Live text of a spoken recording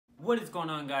What is going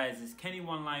on, guys? It's Kenny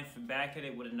One Life back at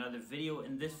it with another video.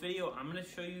 In this video, I'm going to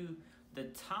show you the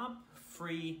top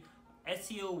free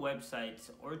SEO websites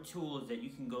or tools that you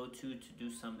can go to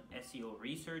do some SEO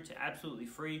research absolutely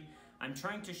free. I'm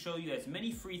trying to show you as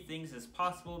many free things as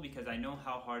possible because I know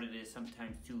how hard it is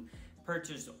sometimes to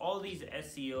purchase all these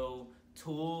SEO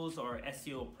tools or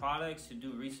SEO products to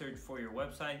do research for your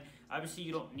website. Obviously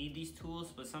you don't need these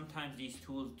tools, but sometimes these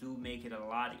tools do make it a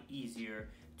lot easier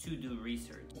to do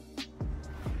research.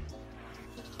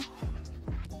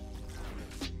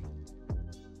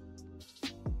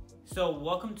 So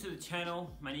welcome to the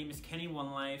channel. My name is Kenny One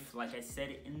Life. Like I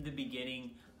said in the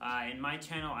beginning, in my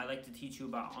channel I like to teach you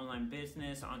about online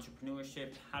business,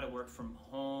 entrepreneurship, how to work from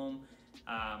home,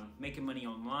 making money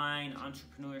online,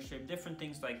 entrepreneurship, different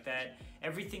things like that.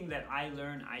 Everything that I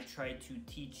learn, I try to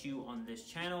teach you on this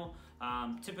channel.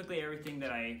 Typically everything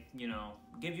that I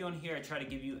give you on here, I try to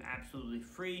give you absolutely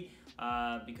free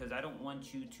because I don't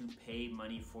want you to pay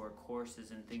money for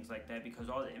courses and things like that, because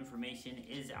all the information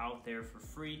is out there for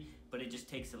free, but it just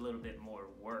takes a little bit more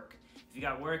work. If you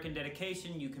got work and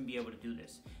dedication, you can be able to do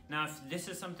this. Now, if this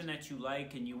is something that you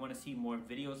like and you want to see more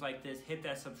videos like this, hit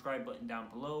that subscribe button down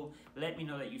below. Let me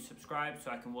know that you subscribed so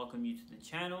I can welcome you to the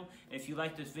channel. And if you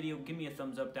like this video, give me a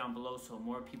thumbs up down below so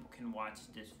more people can watch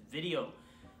this video.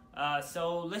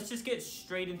 So let's just get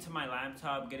straight into my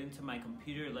laptop, get into my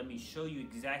computer. Let me show you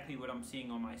exactly what I'm seeing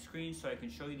on my screen so I can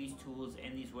show you these tools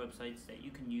and these websites that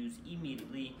you can use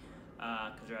immediately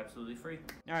because they're absolutely free.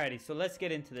 Alrighty, so let's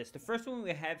get into this. The first one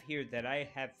we have here that I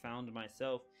have found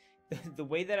myself, the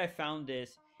way that I found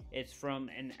this is from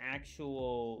an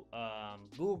actual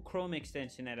Google Chrome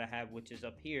extension that I have, which is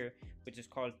up here, which is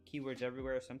called Keywords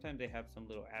Everywhere. Sometimes they have some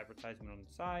little advertisement on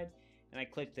the side, and I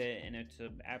clicked it, and it's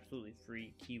an absolutely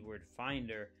free keyword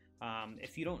finder.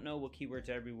 If you don't know what Keywords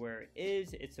Everywhere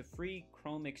is, it's a free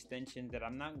Chrome extension that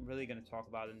I'm not really going to talk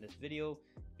about in this video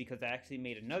because I actually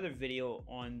made another video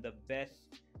on the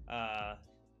best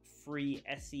free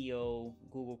SEO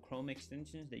Google Chrome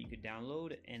extensions that you could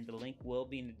download, and the link will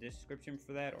be in the description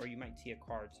for that, or you might see a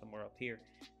card somewhere up here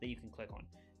that you can click on.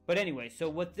 But anyway, so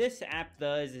what this app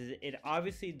does is it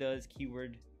obviously does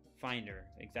keyword finder,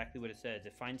 exactly what it says.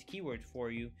 It finds keywords for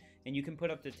you, and you can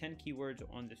put up to 10 keywords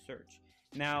on the search.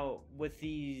 Now with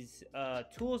these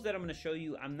tools that I'm going to show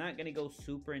you, I'm not going to go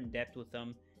super in depth with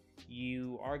them.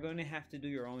 You are going to have to do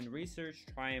your own research,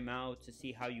 try them out to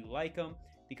see how you like them,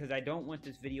 because I don't want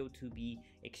this video to be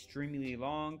extremely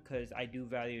long because I do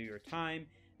value your time,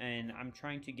 and I'm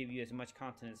trying to give you as much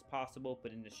content as possible,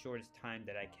 but in the shortest time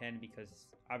that I can, because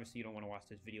obviously you don't want to watch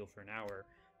this video for an hour.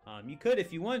 You could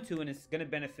if you want to, and it's going to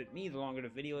benefit me the longer the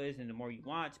video is and the more you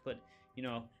watch, but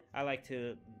I like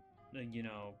to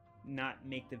not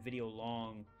make the video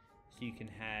long so you can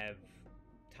have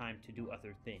time to do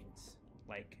other things,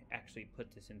 like actually put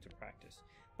this into practice.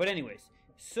 But anyways,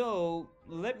 so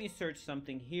let me search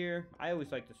something here. I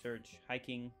always like to search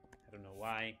hiking. I don't know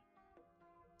why,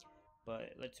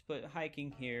 but let's put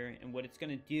hiking here, and what it's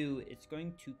going to do, it's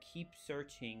going to keep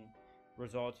searching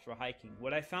results for hiking.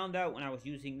 What I found out when I was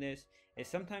using this is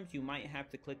sometimes you might have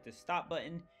to click the stop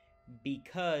button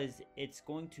because it's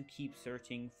going to keep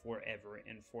searching forever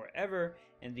and forever,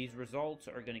 and these results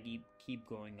are going to keep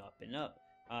going up and up.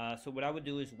 So what I would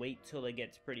do is wait till it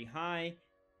gets pretty high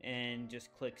and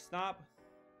just click stop,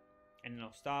 and then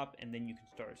I'll stop, and then you can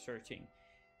start searching.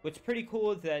 What's pretty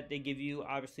cool is that they give you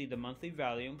obviously the monthly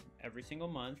value every single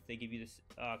month. They give you this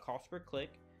cost per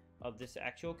click of this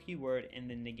actual keyword, and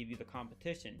then they give you the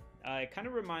competition. It kind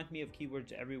of reminds me of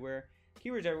Keywords Everywhere.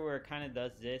 Keywords Everywhere kind of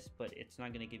does this, but it's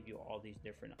not going to give you all these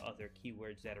different other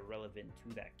keywords that are relevant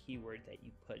to that keyword that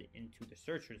you put into the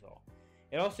search result.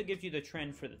 It also gives you the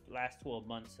trend for the last 12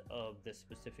 months of the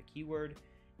specific keyword,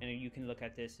 and you can look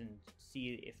at this and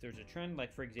see if there's a trend.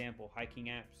 Like for example, hiking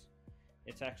apps,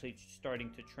 it's actually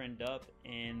starting to trend up,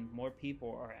 and more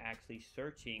people are actually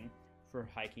searching for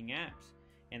hiking apps.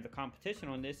 And the competition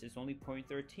on this is only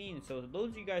 0.13. So those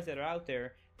of you guys that are out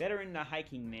there that are in the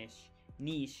hiking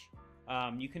niche,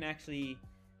 you can actually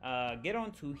get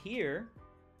onto here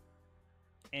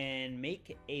and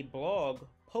make a blog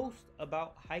post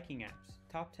about hiking apps,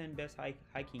 top 10 best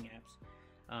hiking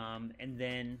apps, and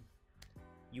then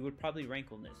you would probably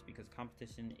rank on this because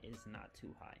competition is not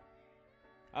too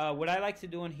high. What I like to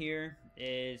do on here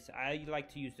is I like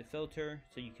to use the filter,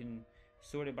 so you can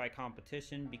sort it by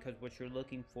competition, because what you're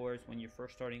looking for is when you're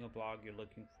first starting a blog, you're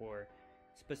looking for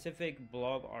specific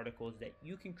blog articles that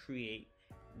you can create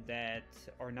that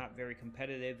are not very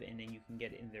competitive, and then you can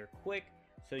get in there quick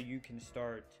so you can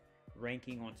start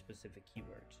ranking on specific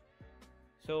keywords.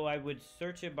 So I would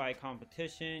search it by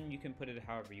competition. You can put it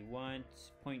however you want.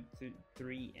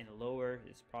 0.3 and lower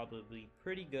is probably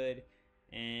pretty good,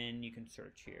 and you can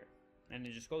search here. And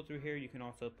then just go through here. You can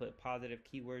also put positive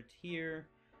keywords here,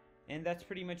 and that's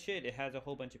pretty much it. It has a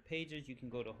whole bunch of pages. You can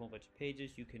go to a whole bunch of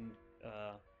pages. You can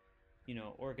you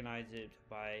know, organize it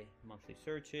by monthly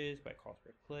searches, by cost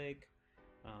per click,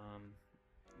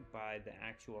 by the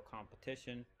actual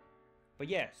competition. But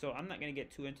yeah, so I'm not going to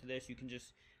get too into this. You can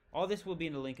just, all this will be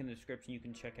in the link in the description. You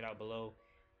can check it out below.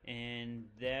 And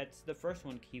that's the first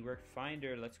one, Keyword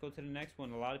Finder. Let's go to the next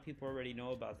one. A lot of people already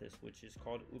know about this, which is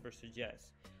called Ubersuggest.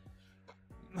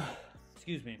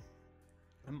 Excuse me.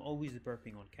 I'm always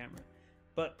burping on camera.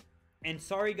 And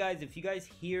sorry guys, if you guys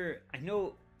hear, I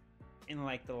know in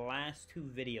like the last 2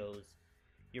 videos,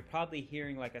 you're probably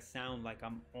hearing like a sound like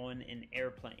I'm on an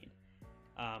airplane.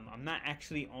 I'm not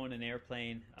actually on an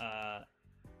airplane.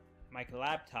 My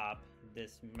laptop,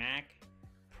 this Mac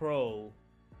Pro,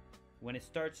 when it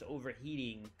starts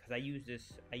overheating, because I use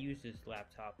this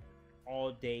laptop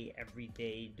all day, every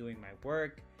day, doing my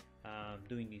work,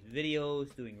 doing these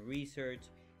videos, doing research,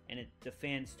 and the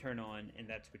fans turn on, and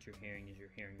that's what you're hearing, is you're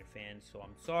hearing the fans. So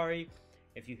I'm sorry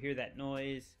if you hear that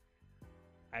noise.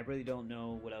 I really don't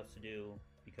know what else to do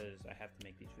because I have to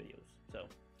make these videos, so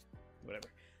whatever.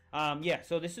 Yeah,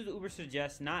 so this is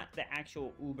Ubersuggest, not the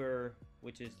actual Uber,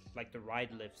 which is like the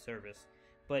ride lift service,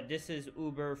 but this is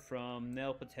Uber from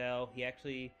Neil Patel. He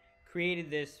actually created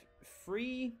this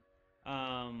free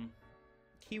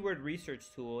keyword research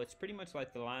tool. It's pretty much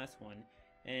like the last one,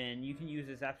 and you can use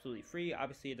this absolutely free.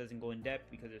 Obviously, it doesn't go in depth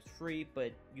because it's free,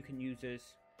 but you can use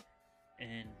this.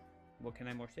 And what can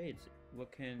I more say?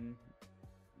 What can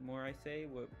more I say?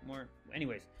 What more?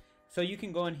 Anyways, so you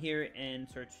can go in here and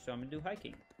search. So I'm gonna do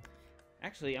hiking.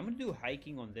 Actually, I'm gonna do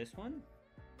hiking on this one,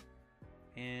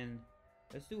 and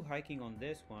let's do hiking on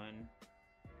this one.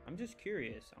 I'm just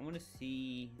curious. I want to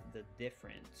see the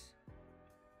difference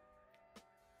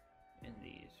in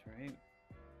these, right?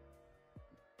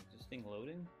 Is this thing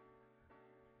loading?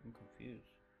 I'm confused.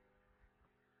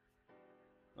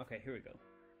 Okay, here we go.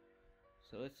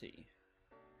 So let's see.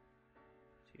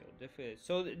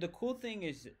 So the cool thing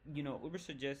is, you know,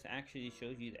 Ubersuggest actually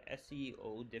shows you the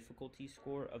SEO difficulty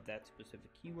score of that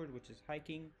specific keyword, which is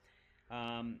hiking.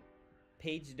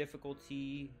 Page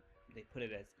difficulty, they put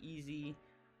it as easy,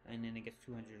 and then it gets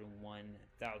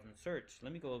 201,000 search.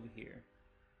 Let me go over here.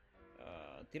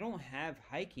 They don't have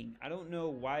hiking. I don't know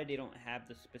why they don't have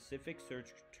the specific search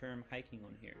term hiking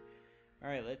on here. All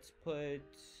right, let's put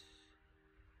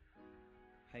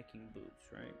hiking boots,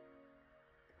 right?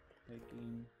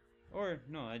 Hiking, or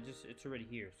no, it's already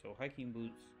here. So hiking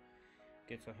boots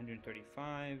gets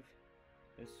 135.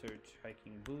 Let's search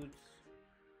hiking boots.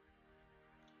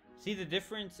 See the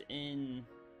difference in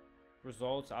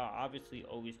results? I'll obviously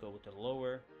always go with the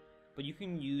lower, but you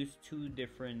can use 2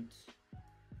 different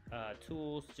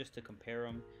tools just to compare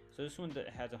them. So this one that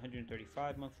has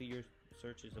 135 monthly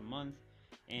searches a month,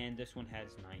 and this one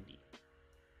has 90.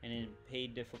 And then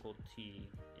paid difficulty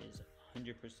is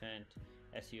 100%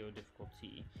 SEO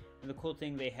difficulty. And the cool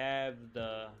thing, they have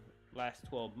the last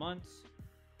 12 months,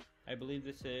 I believe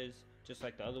this is, just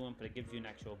like the other one, but it gives you an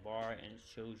actual bar and it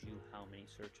shows you how many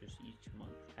searches each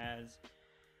month has,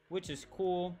 which is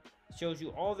cool. It shows you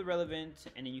all the relevant,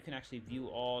 and then you can actually view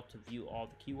all to view all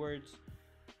the keywords.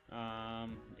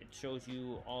 It shows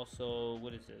you also,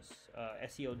 what is this,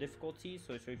 SEO difficulty,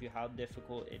 so it shows you how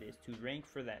difficult it is to rank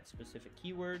for that specific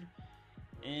keyword.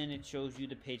 And it shows you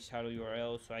the page title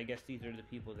URL, so I guess these are the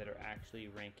people that are actually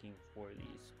ranking for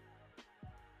these,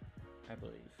 I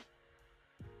believe.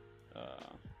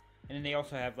 And then they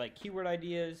also have like keyword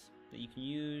ideas that you can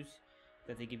use,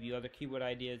 that they give you other keyword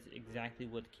ideas, exactly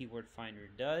what Keyword Finder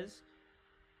does,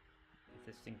 if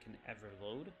this thing can ever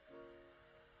load.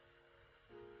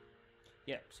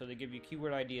 Yeah, so they give you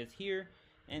keyword ideas here,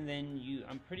 and then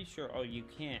I'm pretty sure, oh, you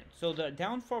can't. So the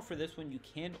downfall for this one, you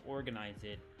can't organize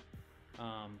it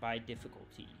by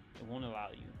difficulty. It won't allow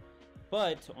you.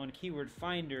 But on Keyword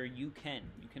Finder, you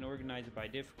can organize it by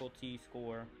difficulty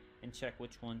score and check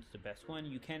which one's the best one.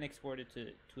 You can export it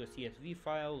to a CSV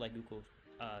file like Google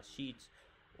Sheets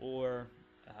or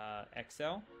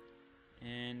Excel.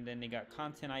 And then they got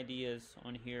content ideas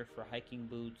on here for hiking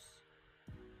boots.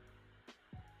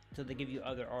 So they give you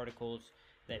other articles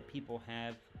that people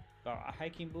have about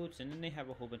hiking boots, and then they have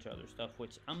a whole bunch of other stuff,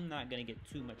 which I'm not going to get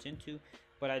too much into,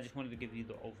 but I just wanted to give you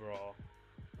the overall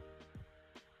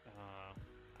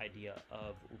idea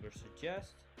of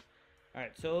Ubersuggest.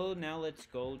 Alright, so now let's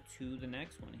go to the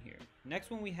next one here. Next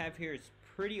one we have here is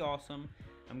pretty awesome.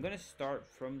 I'm going to start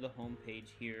from the home page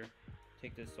here.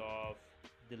 Take this off,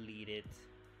 delete it,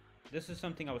 this is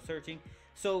something I was searching.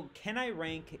 So can I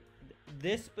rank?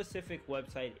 This specific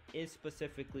website is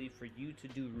specifically for you to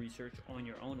do research on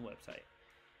your own website.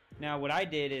 Now what I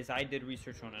did is I did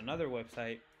research on another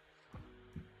website.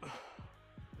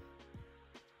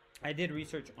 I did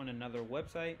research on another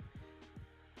website,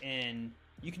 and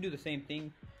you can do the same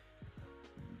thing.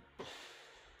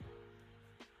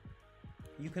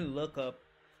 You can look up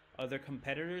other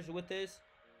competitors with this,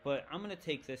 but I'm going to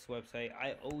take this website.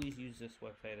 I always use this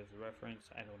website as a reference.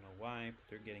 I don't know why, but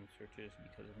they're getting searches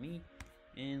because of me.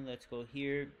 And let's go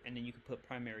here, and then you can put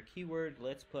primary keyword.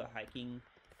 Let's put hiking,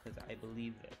 because I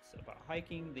believe that's about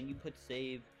hiking. Then you put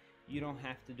save. You don't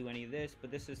have to do any of this,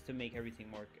 but this is to make everything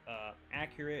more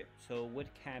accurate. So what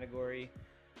category,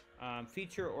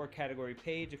 feature or category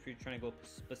page if you're trying to go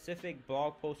specific,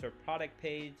 blog post or product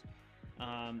page.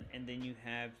 And then you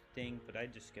have thing, but I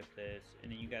just skipped this.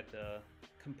 And then you got the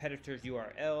competitors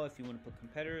URL if you want to put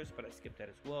competitors, but I skipped that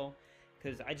as well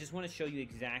because I just want to show you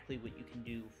exactly what you can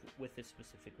do with this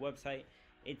specific website.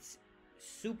 It's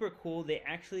super cool.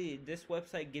 This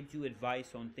website gives you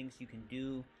advice on things you can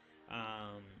do,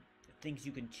 things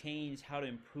you can change, how to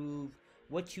improve,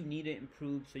 what you need to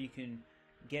improve so you can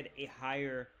get a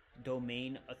higher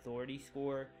domain authority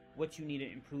score, what you need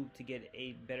to improve to get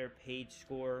a better page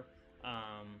score,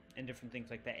 and different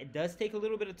things like that. It does take a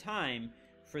little bit of time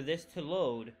for this to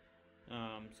load,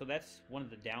 so that's one of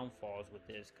the downfalls with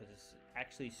this, because it's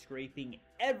actually scraping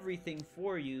everything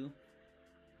for you,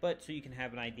 but so you can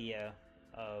have an idea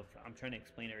of, I'm trying to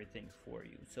explain everything for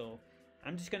you. So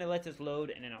I'm just gonna let this load,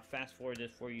 and then I'll fast forward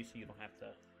this for you so you don't have to,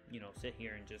 you know, sit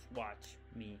here and just watch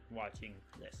me watching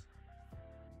this.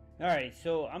 Alright,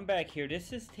 so I'm back here.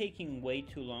 This is taking way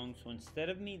too long, so instead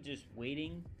of me just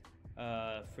waiting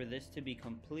for this to be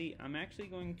complete, I'm actually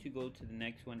going to go to the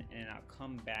next one, and I'll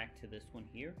come back to this one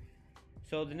here.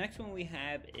 So the next one we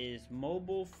have is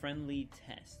mobile friendly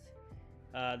test.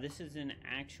 This is an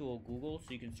actual Google,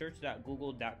 so you can search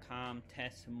 .google.com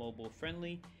test mobile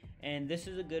friendly, and this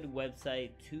is a good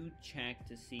website to check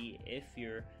to see if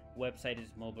your website is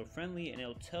mobile friendly, and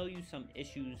it'll tell you some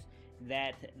issues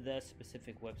that the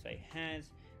specific website has.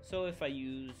 So if I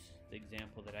use the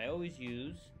example that I always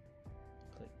use,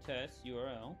 click test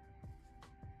URL.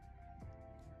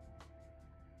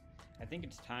 I think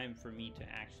it's time for me to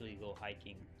actually go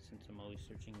hiking, since I'm always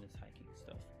searching this hiking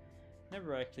stuff.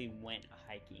 Never actually went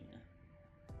hiking.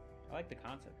 I like the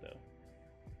concept though.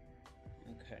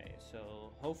 Okay,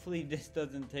 so hopefully this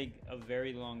doesn't take a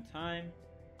very long time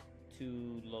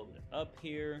to load up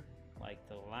here like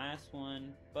the last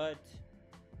one, but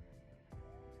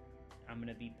I'm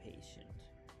gonna be patient.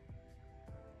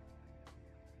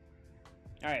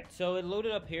 Alright, so it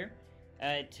loaded up here.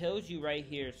 It tells you right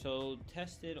here, so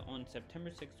tested on September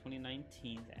 6,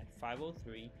 2019 at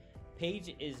 5:03.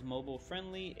 Page is mobile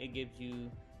friendly. It gives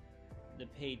you the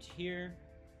page here.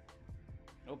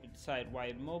 Open site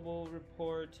wide mobile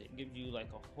report. It gives you like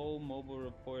a whole mobile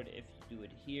report if you do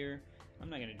it here. I'm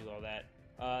not gonna do all that.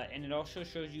 And it also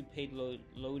shows you page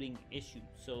loading issues.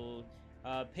 So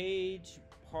page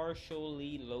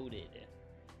partially loaded.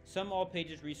 Some all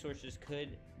pages resources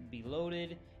could be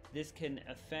loaded. This can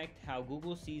affect how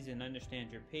Google sees and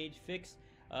understands your page. Fix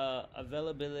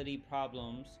availability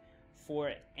problems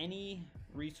for any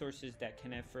resources that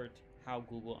can affect how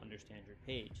Google understands your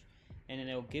page. And then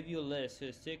it'll give you a list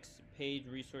of 6 page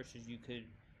resources you could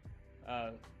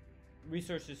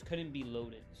resources couldn't be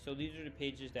loaded. So these are the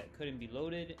pages that couldn't be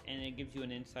loaded, and it gives you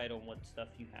an insight on what stuff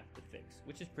you have to fix,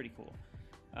 which is pretty cool.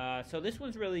 So this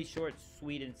one's really short,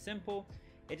 sweet, and simple.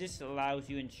 It just allows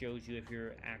you and shows you if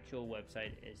your actual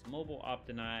website is mobile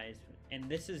optimized. And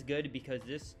this is good because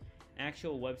this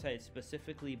actual website is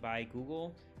specifically by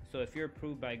Google. So if you're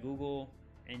approved by Google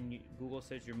and Google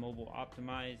says you're mobile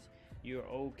optimized, you're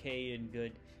okay and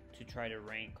good to try to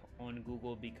rank on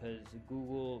Google, because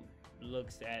Google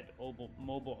looks at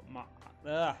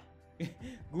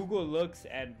Google looks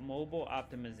at mobile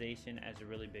optimization as a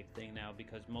really big thing now,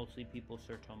 because mostly people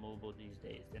search on mobile these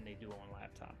days than they do on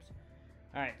laptops.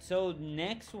 Alright, so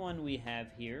next one we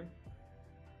have here,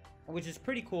 which is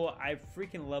pretty cool. I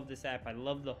freaking love this app. I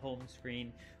love the home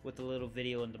screen with the little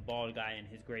video and the bald guy and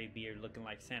his gray beard looking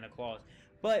like Santa Claus.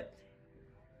 But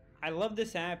I love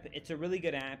this app. It's a really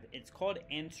good app. It's called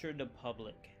Answer the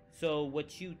Public. So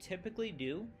what you typically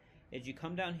do is you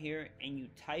come down here and you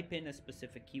type in a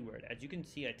specific keyword. As you can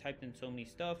see, I typed in so many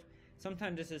stuff.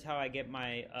 Sometimes this is how I get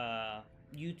my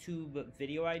YouTube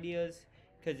video ideas,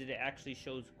 because it actually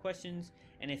shows questions.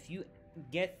 And if you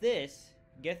get this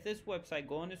website,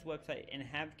 go on this website and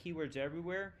have keywords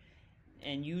everywhere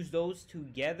and use those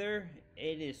together,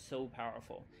 it is so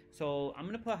powerful. So I'm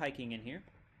gonna put hiking in here.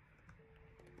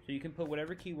 So you can put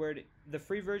whatever keyword. The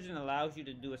free version allows you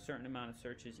to do a certain amount of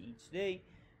searches each day,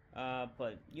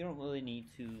 but you don't really need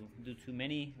to do too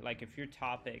many. Like if your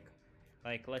topic,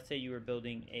 like let's say you were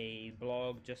building a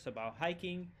blog just about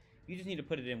hiking, you just need to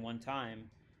put it in one time,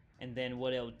 and then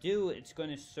what it'll do, it's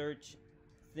going to search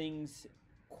things,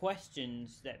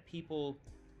 questions that people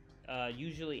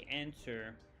usually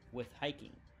answer with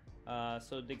hiking.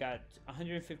 So they got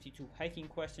 152 hiking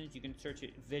questions. You can search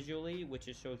it visually, which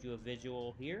just shows you a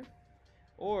visual here,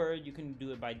 or you can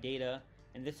do it by data.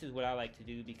 And this is what I like to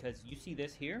do, because you see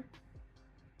this here.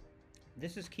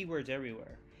 This is keywords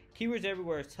everywhere. Keywords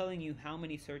everywhere is telling you how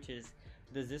many searches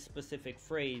does this specific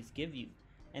phrase give you.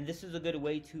 And this is a good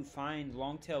way to find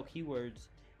long tail keywords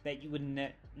that you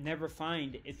would never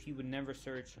find if you would never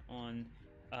search on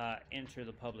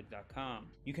answerthepublic.com.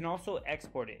 You can also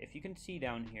export it. If you can see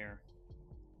down here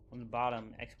on the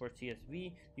bottom, export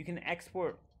CSV, you can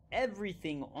export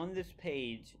everything on this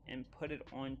page and put it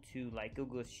onto like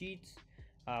Google Sheets,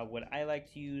 what I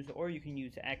like to use, or you can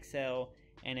use Excel,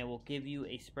 and it will give you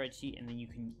a spreadsheet, and then you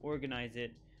can organize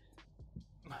it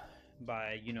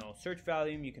by, you know, search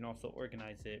volume. You can also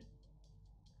organize it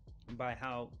by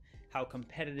how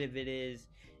competitive it is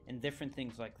and different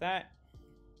things like that,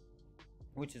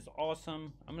 which is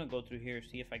awesome. I'm gonna go through here,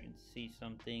 see if I can see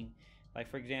something. Like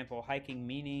for example, hiking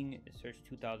meaning is searched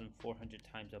 2,400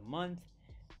 times a month.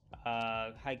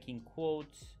 Hiking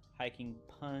quotes, hiking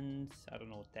puns, I don't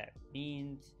know what that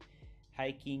means.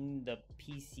 Hiking the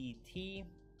PCT,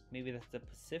 maybe that's the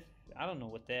Pacific, I don't know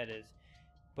what that is.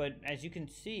 But as you can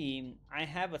see, I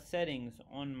have a settings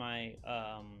on my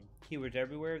keywords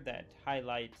everywhere that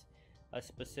highlights a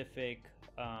specific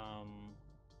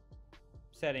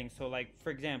setting. So like for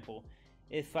example,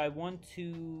 if I want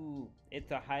it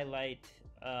to highlight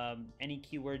any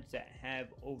keywords that have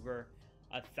over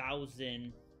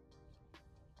 1,000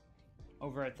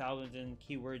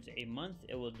 keywords a month,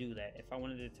 it will do that. If I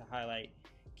wanted it to highlight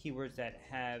keywords that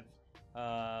have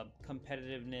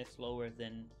competitiveness lower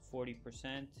than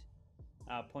 40%,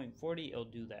 0.40, it'll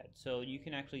do that. So you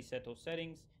can actually set those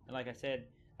settings, and like I said,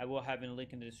 I will have a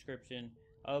link in the description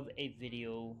of a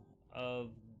video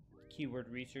of keyword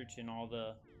research and all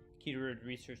the keyword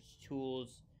research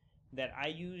tools that I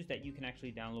use that you can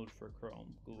actually download for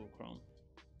Chrome, Google Chrome.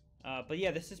 But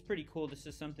yeah, this is pretty cool. This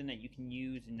is something that you can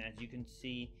use, and as you can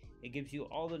see, it gives you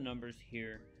all the numbers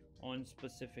here on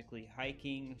specifically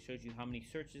hiking, shows you how many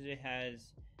searches it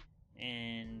has,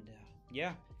 and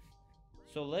yeah.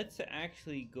 So let's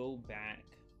actually go back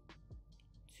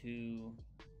to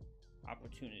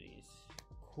opportunities.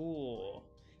 Cool.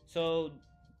 So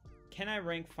can I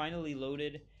rank finally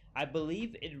loaded? I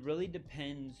believe it really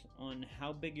depends on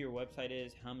how big your website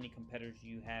is, how many competitors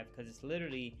you have, because it's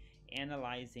literally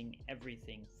analyzing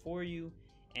everything for you.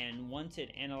 And once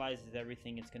it analyzes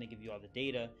everything, it's going to give you all the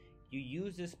data. You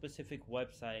use this specific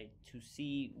website to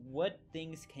see what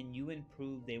things can you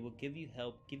improve. They will give you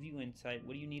help, give you insight.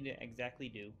 What do you need to exactly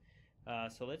do?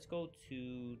 So let's go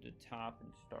to the top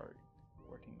and start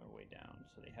working our way down.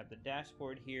 So they have the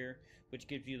dashboard here, which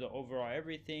gives you the overall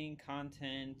everything,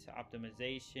 content,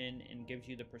 optimization, and gives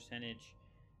you the percentage.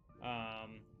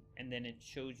 And then it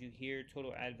shows you here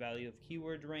total ad value of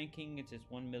keyword ranking. It says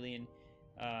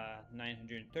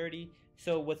 1,930,000.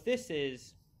 So what this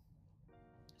is,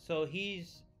 so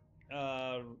he's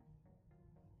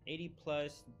 80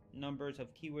 plus numbers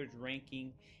of keywords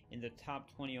ranking in the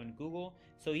top 20 on Google.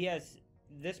 So he has,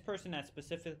 this person that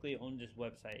specifically owns this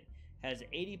website has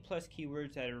 80 plus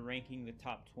keywords that are ranking the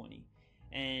top 20,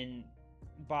 and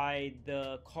by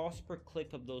the cost per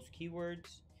click of those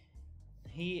keywords,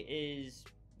 he is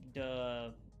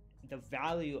the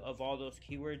value of all those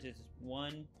keywords is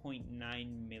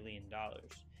 $1.9 million.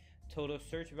 Total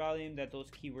search volume that those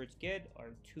keywords get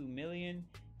are 2 million,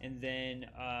 and then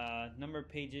number of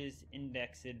pages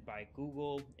indexed by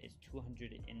Google is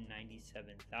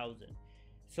 297,000.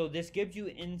 So this gives you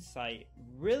insight,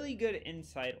 really good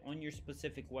insight on your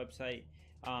specific website,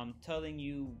 telling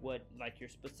you what like your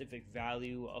specific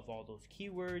value of all those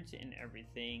keywords and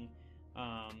everything.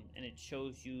 And it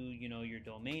shows you, you know, your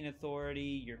domain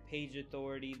authority, your page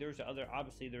authority. There's other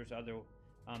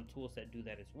tools that do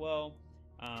that as well.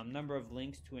 Number of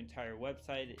links to entire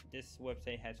website. This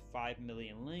website has 5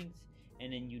 million links,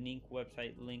 and then unique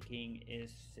website linking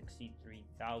is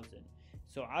 63,000.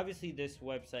 So obviously this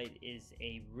website is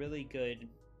a really good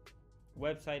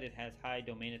website. It has high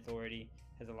domain authority,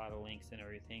 has a lot of links and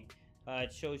everything.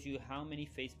 It shows you how many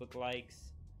Facebook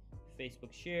likes,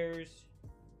 Facebook shares,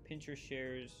 Pinterest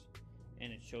shares,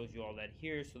 and it shows you all that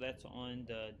here. So that's on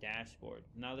the dashboard.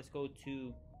 Now let's go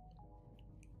to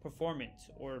performance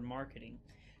or marketing.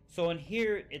 So in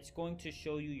here, it's going to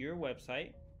show you your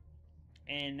website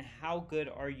and how good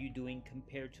are you doing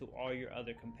compared to all your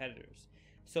other competitors.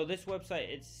 So this website,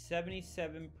 it's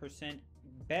 77%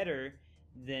 better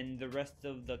than the rest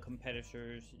of the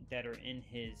competitors that are in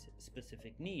his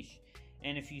specific niche.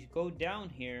 And if you go down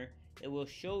here, it will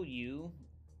show you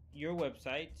your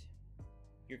website,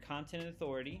 your content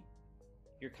authority,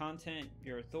 your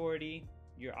authority,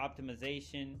 your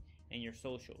optimization, and your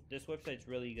social. This website's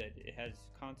really good. It has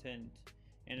content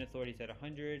and authorities at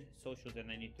 100, socials at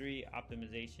 93,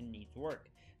 optimization needs work.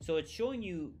 So it's showing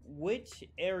you which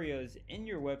areas in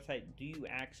your website do you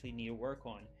actually need to work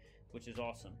on, which is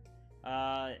awesome.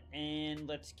 And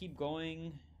let's keep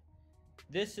going.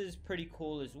 This is pretty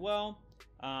cool as well.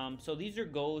 So these are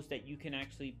goals that you can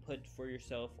actually put for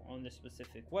yourself on the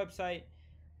specific website.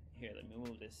 Here, let me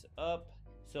move this up.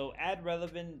 So add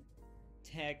relevant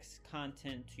text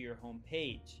content to your home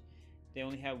page. They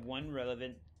only have one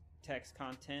relevant text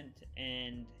content,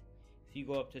 and if you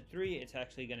go up to 3, it's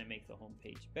actually going to make the home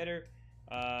page better.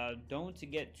 Don't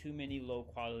get too many low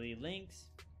quality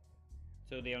links,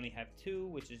 so they only have 2,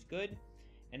 which is good.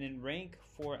 And then rank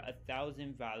for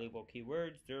 1,000 valuable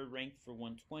keywords. They're ranked for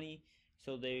 120,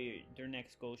 so their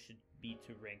next goal should be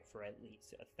to rank for at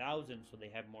least 1,000, so they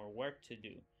have more work to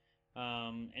do.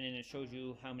 And then it shows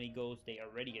you how many goals they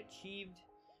already achieved,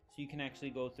 so you can actually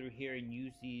go through here and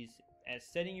use these as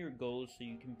setting your goals, so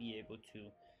you can be able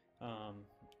to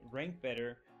rank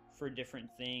better for different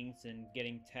things and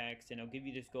getting text. And I'll give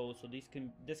you this goal, so this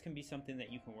can be something that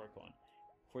you can work on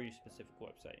for your specific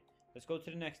website. Let's go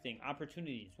to the next thing,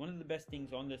 opportunities. One of the best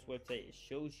things on this website, it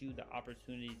shows you the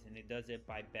opportunities, and it does it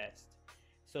by best.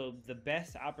 So the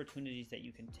best opportunities that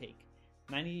you can take,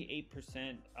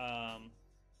 98%.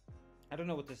 I don't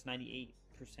know what this 98%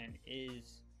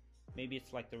 is. Maybe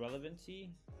it's like the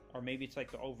relevancy, or maybe it's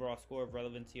like the overall score of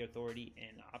relevancy, authority,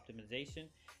 and optimization.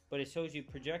 But it shows you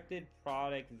projected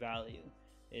product value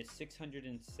is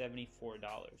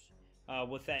 $674.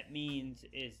 What that means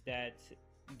is that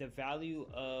the value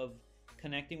of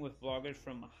connecting with bloggers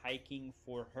from hiking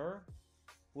for her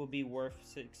will be worth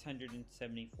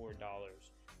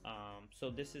 $674. So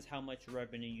this is how much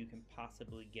revenue you can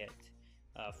possibly get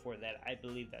for that. I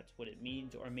believe that's what it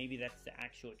means, or maybe that's the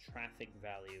actual traffic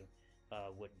value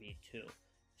would be too.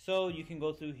 So you can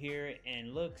go through here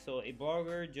and look. So a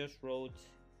blogger just wrote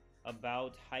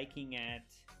about hiking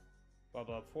at blah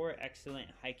blah 4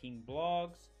 excellent hiking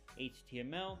blogs,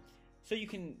 HTML.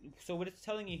 So what it's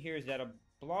telling you here is that a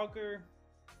blogger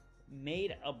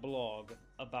made a blog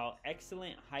about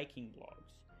excellent hiking blogs.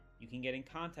 You can get in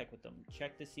contact with them,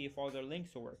 check to see if all their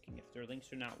links are working. If their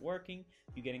links are not working,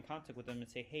 you get in contact with them and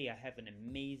say, hey, I have an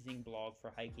amazing blog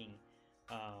for hiking.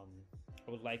 I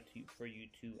would like for you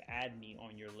to add me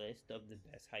on your list of the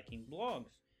best hiking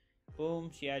blogs.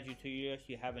 Boom, she adds you to your list.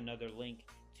 You have another link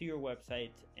to your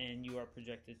website, and you are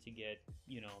projected to get,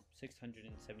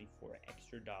 $674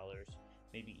 extra dollars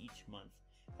maybe each month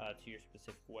to your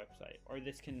specific website. Or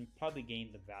this can probably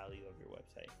gain the value of your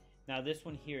website. Now this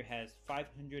one here has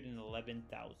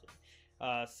 511,000.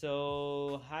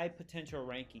 So high potential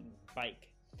ranking, bike.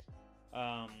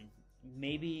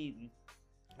 Maybe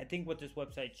I think what this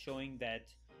website's showing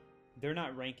that they're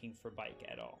not ranking for bike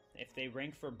at all. If they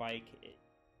rank for bike,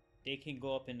 they can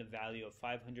go up in the value of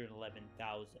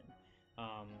 511,000.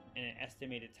 And an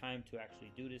estimated time to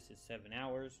actually do this is 7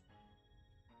 hours.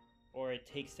 Or it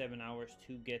takes 7 hours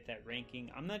to get that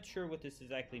ranking. I'm not sure what this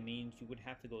exactly means. You would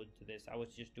have to go into this. I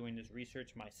was just doing this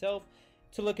research myself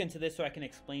to look into this so I can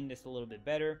explain this a little bit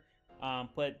better.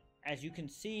 But as you can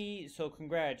see, so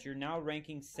congrats, you're now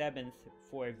ranking 7th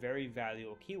for a very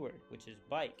valuable keyword, which is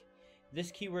bike. This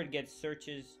keyword gets searched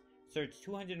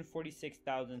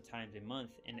 246,000 times a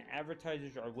month, and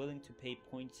advertisers are willing to pay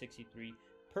 $0.63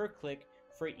 per click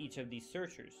for each of these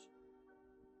searchers.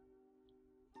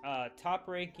 Top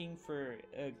ranking for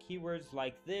keywords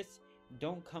like this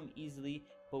don't come easily,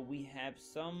 but we have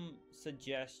some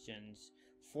suggestions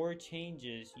for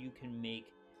changes you can make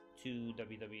to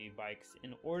WWE Bikes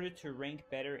in order to rank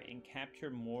better and capture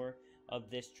more of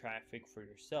this traffic for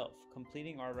yourself.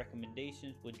 Completing our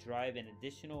recommendations would drive an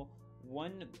additional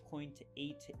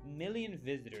 1.8 million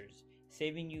visitors,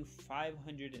 saving you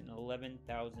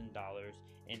 $511,000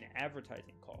 in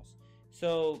advertising costs.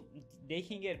 So they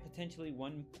can get potentially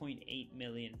 1.8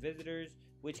 million visitors,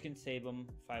 which can save them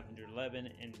 511,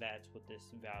 and that's what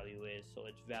this value is. So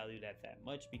it's valued at that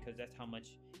much because that's how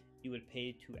much you would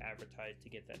pay to advertise to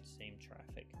get that same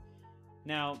traffic.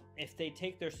 Now, if they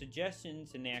take their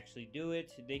suggestions and they actually do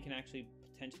it, they can actually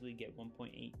potentially get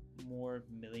 1.8 more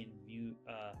million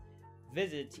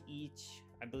visits each,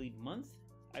 I believe, month.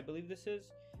 I believe this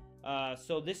is.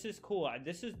 So this is cool.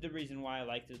 This is the reason why I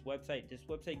like this website. This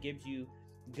website gives you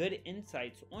good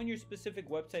insights on your specific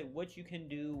website, what you can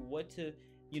do, what to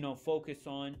focus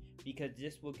on, because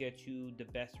this will get you the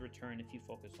best return if you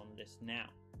focus on this now.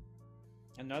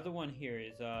 Another one here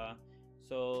is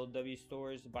so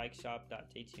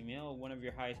wstores.bikeshop.html, one of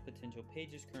your highest potential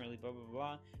pages currently, blah blah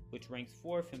blah, which ranks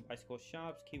 4th in bicycle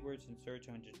shops, keywords and search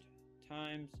 100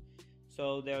 times.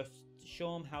 So they'll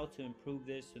show them how to improve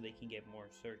this so they can get more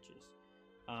searches,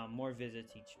 more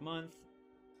visits each month,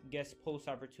 guest post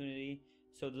opportunity.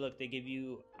 So look, they give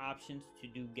you options to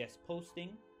do guest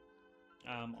posting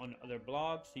on other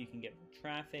blogs, so you can get more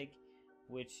traffic,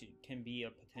 which can be a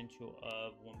potential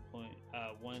of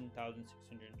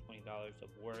 $1,620 of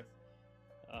worth.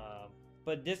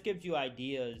 But this gives you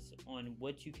ideas on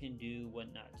what you can do,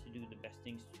 what not to do, the best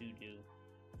things to do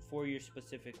for your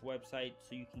specific website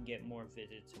so you can get more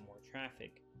visits and more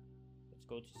traffic. Let's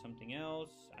go to something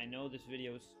else. I know this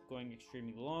video is going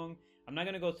extremely long. I'm not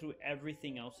going to go through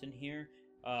everything else in here,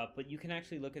 but you can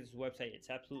actually look at this website. It's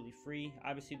absolutely free.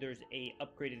 Obviously, there's a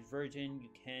upgraded version. You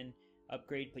can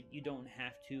upgrade, but you don't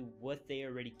have to. What they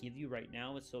already give you right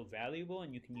now is so valuable,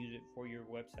 and you can use it for your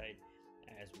website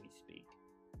as we speak.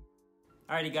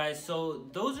 Alrighty guys, so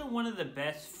those are one of the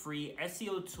best free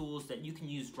SEO tools that you can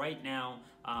use right now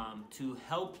to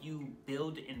help you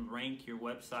build and rank your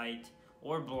website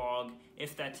or blog,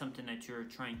 if that's something that you're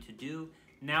trying to do.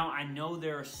 Now, I know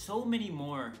there are so many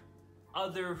more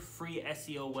other free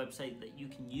SEO websites that you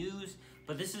can use,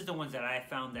 but this is the ones that I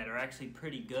found that are actually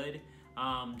pretty good.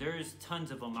 There's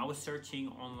tons of them. I was searching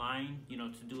online,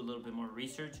 to do a little bit more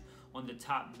research on the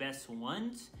top best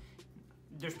ones.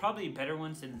 There's probably better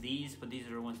ones than these, but these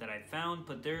are the ones that I found.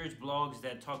 But there's blogs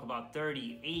that talk about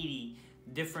 30, 80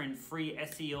 different free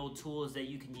SEO tools that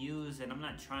you can use. And I'm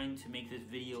not trying to make this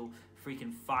video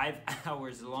freaking 5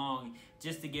 hours long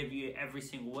just to give you every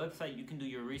single website. You can do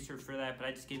your research for that, but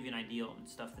I just gave you an idea on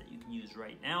stuff that you can use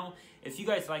right now. If you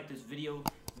guys like this video,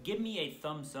 give me a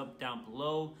thumbs up down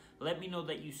below. Let me know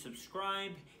that you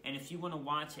subscribed. And if you want to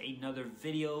watch another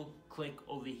video, click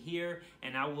over here,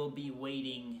 and I will be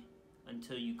waiting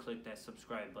until you click that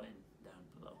subscribe button.